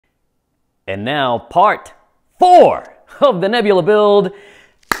And now part 4 of the Nebula build.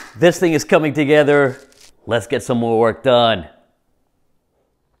 This thing is coming together. Let's get some more work done.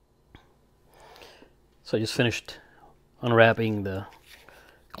 So I just finished unwrapping the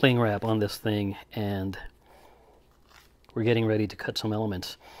cling wrap on this thing, and we're getting ready to cut some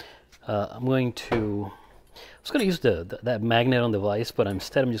elements. I was going to use that magnet on the vise, but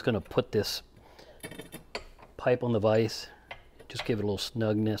instead I'm just going to put this pipe on the vise, just give it a little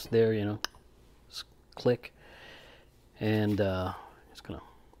snugness there, you know, just click, and just going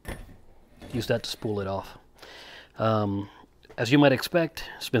to use that to spool it off. As you might expect,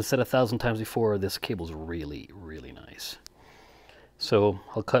 it's been said 1,000 times before, this cable's really, really nice. So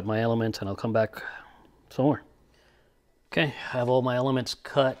I'll cut my elements and I'll come back some more. Okay, I have all my elements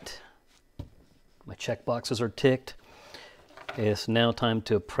cut. My check boxes are ticked. It's now time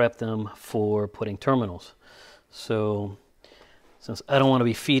to prep them for putting terminals. So since I don't want to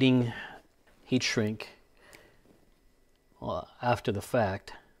be feeding heat shrink after the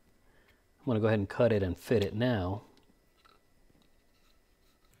fact, I'm going to go ahead and cut it and fit it now.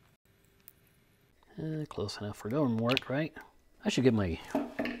 Close enough for going work, right? I should get my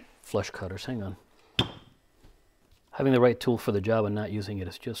flush cutters. Hang on. Having the right tool for the job and not using it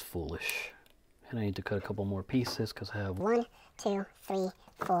is just foolish. And I need to cut a couple more pieces because I have 1, 2, 3,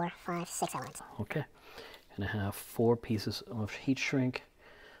 4, 5, 6 elements. Okay. And I have 4 pieces of heat shrink.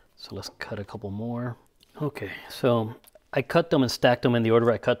 So let's cut a couple more. Okay, so I cut them and stacked them in the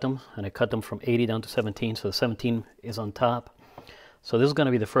order I cut them. And I cut them from 80 down to 17. So the 17 is on top. So this is going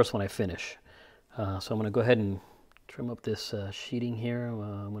to be the first one I finish. So I'm going to go ahead and trim up this sheeting here.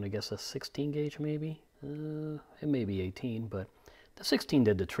 I'm going to guess a 16 gauge maybe. It may be 18, but the 16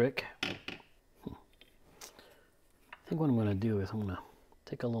 did the trick. I think what I'm going to do is I'm going to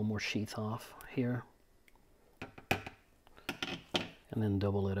take a little more sheath off here and then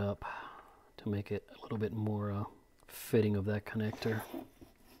double it up to make it a little bit more fitting of that connector.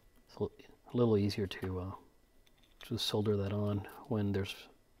 It's a little easier to solder that on when there's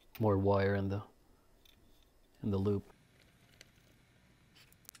more wire in the loop.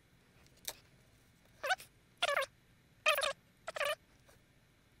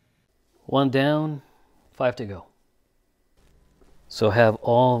 One down, 5 to go. So I have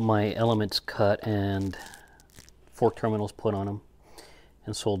all my elements cut and 4 terminals put on them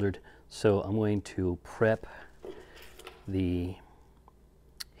and soldered. So I'm going to prep the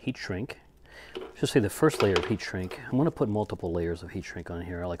heat shrink. Just say the first layer of heat shrink. I'm going to put multiple layers of heat shrink on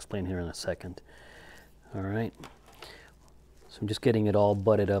here. I'll explain here in a second. All right. So I'm just getting it all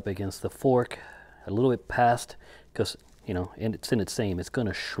butted up against the fork, a little bit past, because, you know, and it's in its same. It's going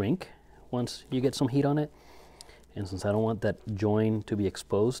to shrink once you get some heat on it. And since I don't want that join to be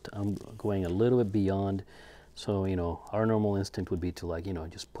exposed, I'm going a little bit beyond. So, you know, our normal instinct would be to, like, you know,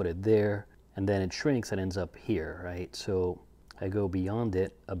 just put it there, and then it shrinks and ends up here, right? So I go beyond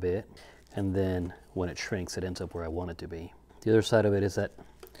it a bit, and then when it shrinks, it ends up where I want it to be. The other side of it is that,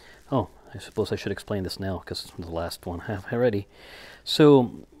 oh, I suppose I should explain this now because it's the last one I have already.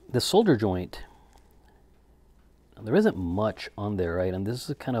 So the solder joint, there isn't much on there, right? And this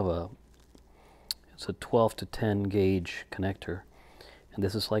is kind of it's a 12 to 10 gauge connector, and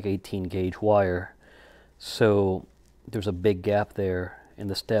this is like 18 gauge wire. So there's a big gap there in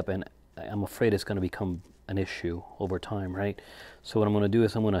the step, and I'm afraid it's going to become an issue over time, right? So what I'm going to do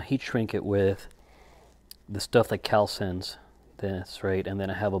is I'm going to heat shrink it with the stuff that Cal sends, this, right? And then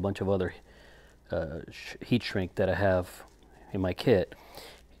I have a bunch of other heat shrink that I have in my kit,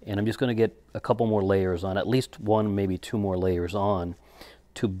 and I'm just going to get a couple more layers on, at least 1, maybe 2 more layers on,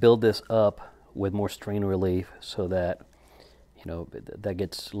 to build this up with more strain relief, so that, you know, that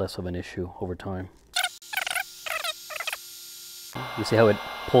gets less of an issue over time. You see how it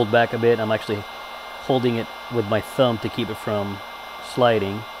pulled back a bit? I'm actually holding it with my thumb to keep it from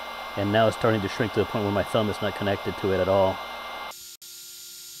sliding, and now it's starting to shrink to the point where my thumb is not connected to it at all.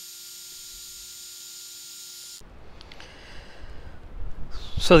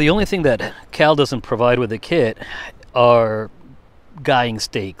 So the only thing that Cal doesn't provide with the kit are guying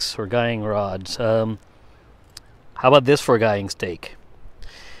stakes or guying rods. How about this for a guying stake?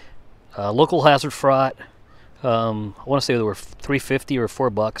 Local hazard fraught. I want to say they were $3.50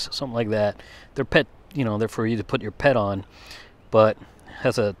 or $4, something like that. They're pet, you know, they're for you to put your pet on, but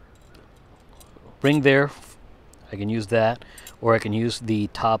has a ring there. I can use that, or I can use the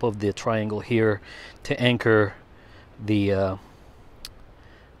top of the triangle here to anchor the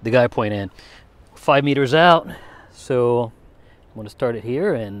guy point in. 5 meters out, so I'm going to start it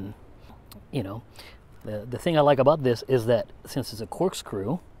here, and, you know, the thing I like about this is that since it's a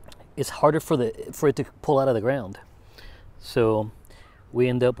corkscrew, it's harder for it to pull out of the ground. So we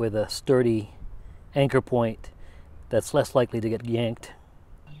end up with a sturdy anchor point that's less likely to get yanked.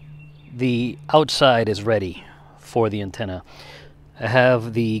 The outside is ready for the antenna. I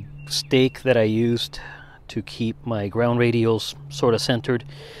have the stake that I used to keep my ground radials sort of centered.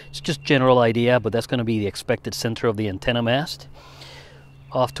 It's just general idea, but that's going to be the expected center of the antenna mast.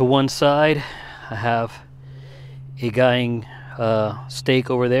 Off to one side, I have a guying stake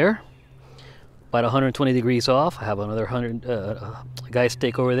over there, about 120 degrees off. I have another guy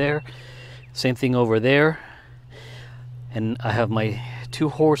stake over there. Same thing over there. And I have my two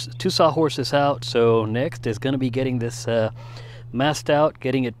sawhorses out. So next is going to be getting this mast out,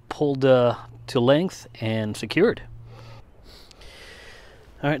 getting it pulled to length and secured.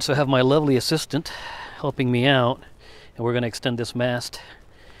 All right, so I have my lovely assistant helping me out, and we're going to extend this mast.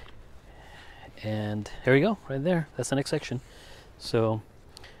 And there we go, right there. That's the next section. So,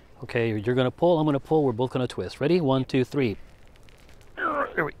 okay, you're going to pull, I'm going to pull, we're both going to twist. Ready? 1, 2, 3.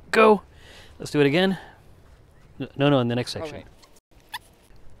 There we go. Let's do it again. No, in the next section. Okay.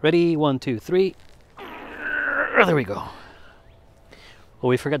 Ready? 1, 2, 3. There we go. Well,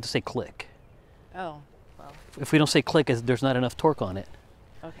 we forgot to say click. Oh, well. If we don't say click, there's not enough torque on it.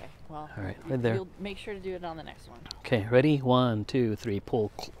 Okay, well. All right, right there. You'll make sure to do it on the next one. Okay, ready? 1, 2, 3.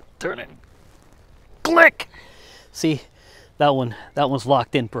 Pull. Turn it. Click. See, that one's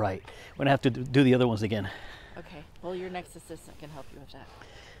locked in bright. We're gonna have to do the other ones again. Okay. Well, your next assistant can help you with that.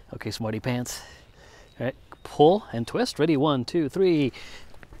 Okay, smarty pants. All right, pull and twist. Ready? 1, 2, 3.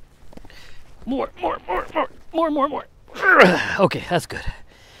 More. Okay, that's good.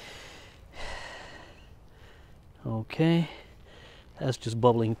 Okay, that's just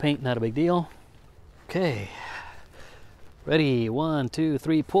bubbling paint, not a big deal. Okay, ready? 1, 2,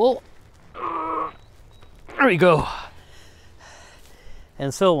 3. Pull. There we go.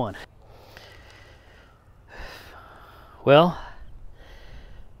 And so on. Well,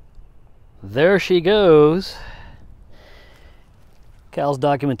 there she goes. Cal's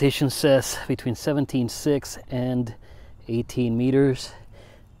documentation says between 17.6 and 18 meters.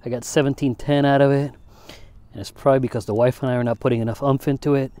 I got 17.10 out of it, and it's probably because the wife and I are not putting enough oomph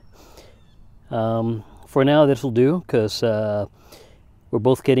into it. For now, this will do, because we're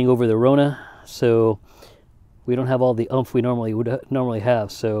both getting over the Rona, so we don't have all the oomph we normally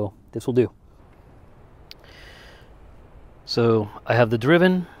have, so this will do. So I have the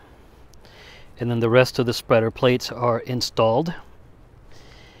driven, and then the rest of the spreader plates are installed.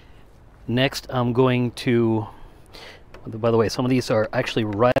 Next, I'm going to, by the way, some of these are actually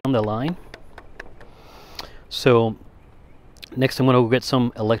right on the line. So next I'm going to go get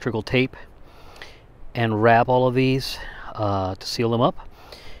some electrical tape and wrap all of these to seal them up.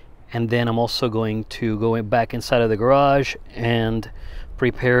 And then I'm also going to go back inside of the garage and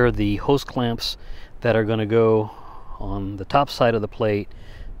prepare the hose clamps that are going to go on the top side of the plate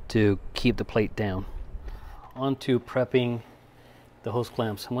to keep the plate down. On to prepping the hose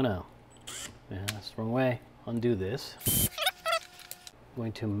clamps. I'm going to, that's the wrong way, undo this. I'm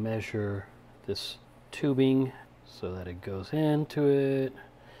going to measure this tubing so that it goes into it.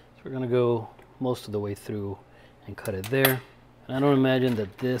 So we're going to go most of the way through and cut it there. And I don't imagine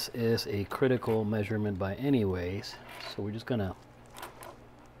that this is a critical measurement by any ways, so we're just gonna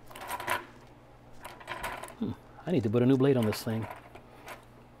I need to put a new blade on this thing.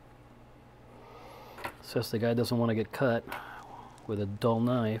 Says the guy doesn't want to get cut with a dull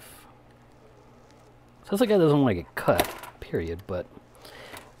knife. Says the guy doesn't want to get cut, period, but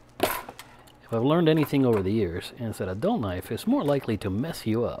if I've learned anything over the years, it's that a dull knife is more likely to mess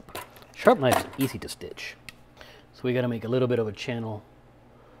you up. Sharp knife is easy to stitch. So we got to make a little bit of a channel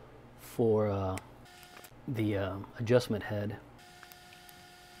for the adjustment head.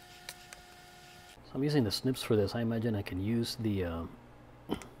 So I'm using the snips for this. I imagine I can use the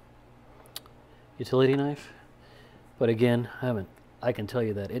utility knife, but again, I can tell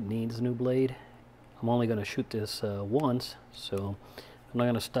you that it needs a new blade. I'm only going to shoot this once, so I'm not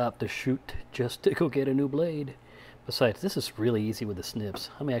going to stop to shoot just to go get a new blade. Besides, this is really easy with the snips.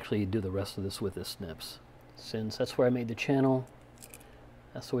 I may actually do the rest of this with the snips. Since that's where I made the channel,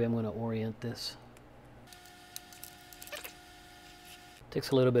 that's the way I'm going to orient this.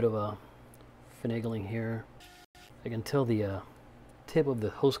 Takes a little bit of a finagling here. I can tell the tip of the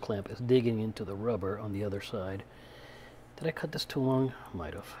hose clamp is digging into the rubber on the other side. Did I cut this too long?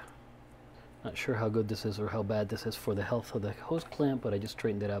 Might have. Not sure how good this is or how bad this is for the health of the hose clamp, but I just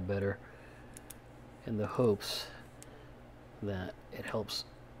straightened it out better in the hopes that it helps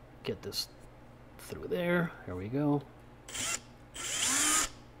get this through there. There we go.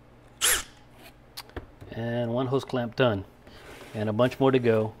 And one hose clamp done, and a bunch more to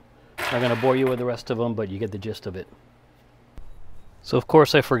go. I'm not going to bore you with the rest of them, but you get the gist of it. So of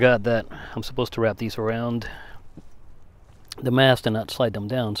course I forgot that I'm supposed to wrap these around the mast and not slide them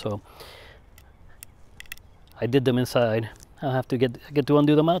down, so I did them inside. I'll have to get to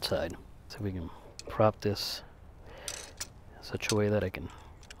undo them outside. So we can prop this in such a way that I can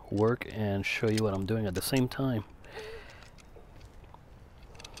work and show you what I'm doing at the same time.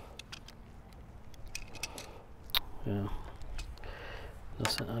 Yeah.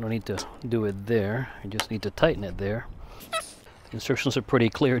 Listen, I don't need to do it there. I just need to tighten it there. The instructions are pretty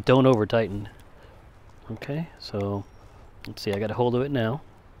clear. Don't over tighten. Okay, so let's see. I got a hold of it now.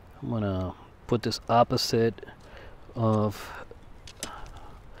 I'm gonna put this opposite of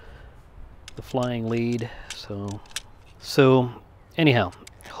the flying lead. So anyhow,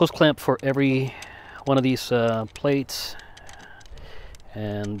 hose clamp for every one of these plates,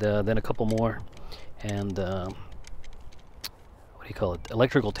 and then a couple more, and what do you call it?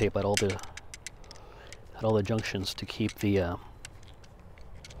 Electrical tape at all the junctions to keep the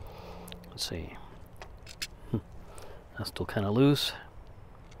let's see. That's still kind of loose.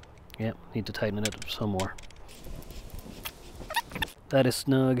 Yep, need to tighten it up some more. That is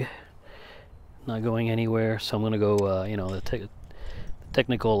snug, not going anywhere. So I'm going to go, you know, the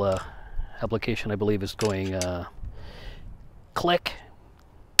technical application I believe is going click,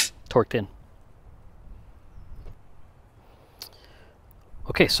 torqued in.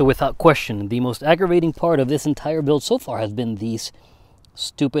 Okay, so without question, the most aggravating part of this entire build so far has been these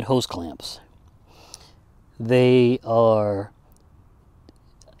stupid hose clamps. They are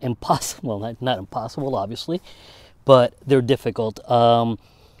impossible, not impossible obviously, but they're difficult. One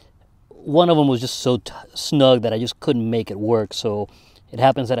of them was just so snug that I just couldn't make it work. So it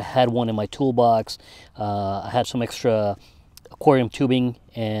happens that I had one in my toolbox. I had some extra aquarium tubing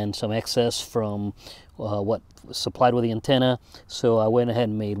and some excess from what was supplied with the antenna. So I went ahead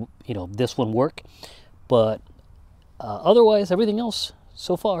and made, you know, this one work. But otherwise, everything else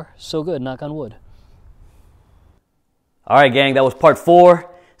so far so good. Knock on wood. All right, gang, that was part 4.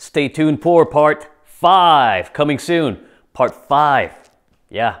 Stay tuned for part 5 coming soon. Part 5.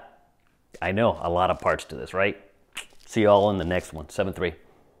 Yeah, I know, a lot of parts to this, right? See you all in the next one. 7-3.